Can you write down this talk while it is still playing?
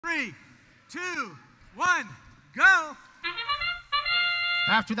3, 2, 1, go.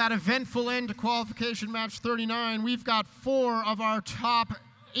 After that eventful end to qualification match 39, we've got 4 of our top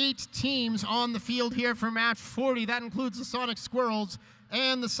 8 teams on the field here for match 40. That includes the Sonic Squirrels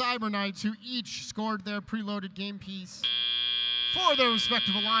and the Cyber Knights, who each scored their preloaded game piece for their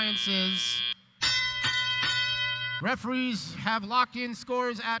respective alliances. Referees have locked in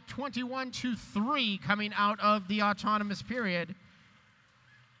scores at 21-3 coming out of the autonomous period.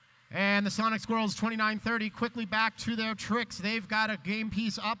 And the Sonic Squirrels 29-30 quickly back to their tricks. They've got a game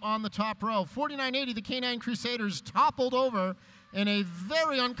piece up on the top row. 49-80, the K9 Crusaders toppled over in a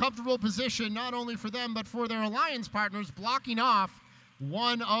very uncomfortable position, not only for them but for their alliance partners, blocking off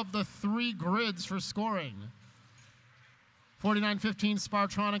one of the 3 grids for scoring. 49-15,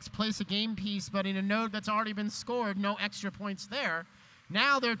 Spartronics place a game piece, but in a node that's already been scored, no extra points there.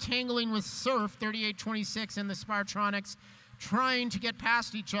 Now they're tangling with Surf, 38-26, and the Spartronics trying to get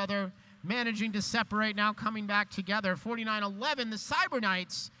past each other, managing to separate, now coming back together. 49-11, the Cyber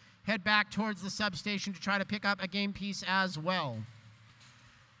Knights head back towards the substation to try to pick up a game piece as well.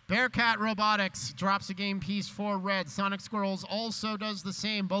 Bearcat Robotics drops a game piece for Red. Sonic Squirrels also does the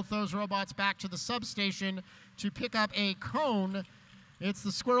same. Both those robots back to the substation to pick up a cone. It's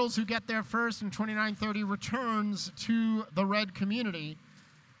the Squirrels who get there first, and 29-30 returns to the Red community.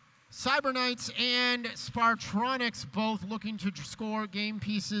 Cyber Knights and Spartronics both looking to score game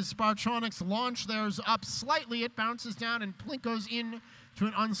pieces. Spartronics launch theirs up slightly. It bounces down and plinkos in to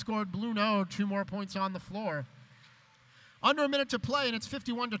an unscored blue node. 2 more points on the floor. Under a minute to play, and it's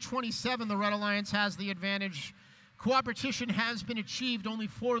 51-27. The Red Alliance has the advantage. Cooperation has been achieved. Only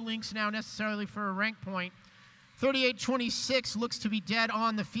 4 links now necessarily for a rank point. 38-26 looks to be dead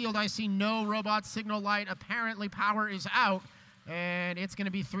on the field. I see no robot signal light. Apparently power is out. And it's going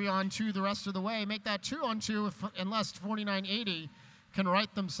to be 3-on-2 the rest of the way. Make that 2-on-2 unless 49-80 can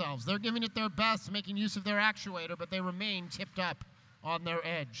right themselves. They're giving it their best, making use of their actuator, but they remain tipped up on their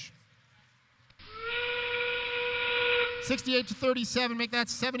edge. 68-37, make that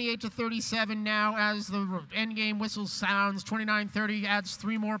 78-37 now as the endgame whistle sounds. 29-30 adds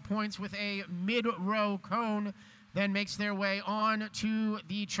 3 more points with a mid-row cone, then makes their way on to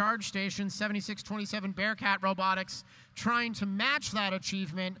the charge station. 76-27, Bearcat Robotics trying to match that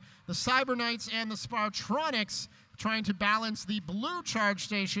achievement. The Cyber Knights and the Spartronics trying to balance the blue charge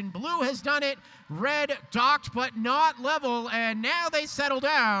station. Blue has done it. Red docked but not level, and now they settle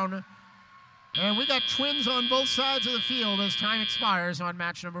down. And we got twins on both sides of the field as time expires on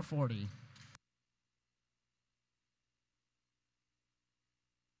match number 40.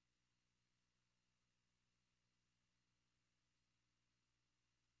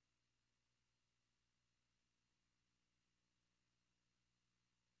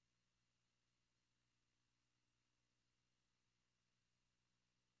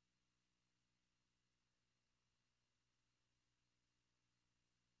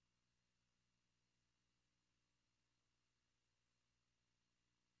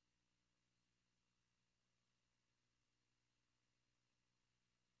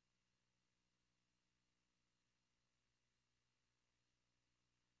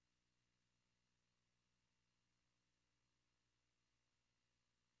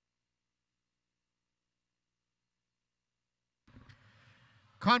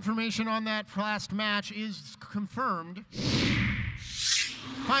 Confirmation on that last match is confirmed.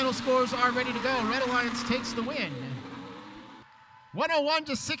 Final scores are ready to go. Red Alliance takes the win.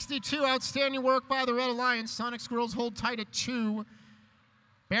 101-62, outstanding work by the Red Alliance. Sonic Squirrels hold tight at 2.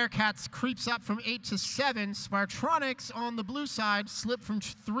 Bearcats creeps up from 8 to 7. Spartronics on the blue side slip from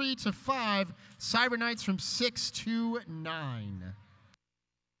 3 to 5. Cyber Knights from 6 to 9.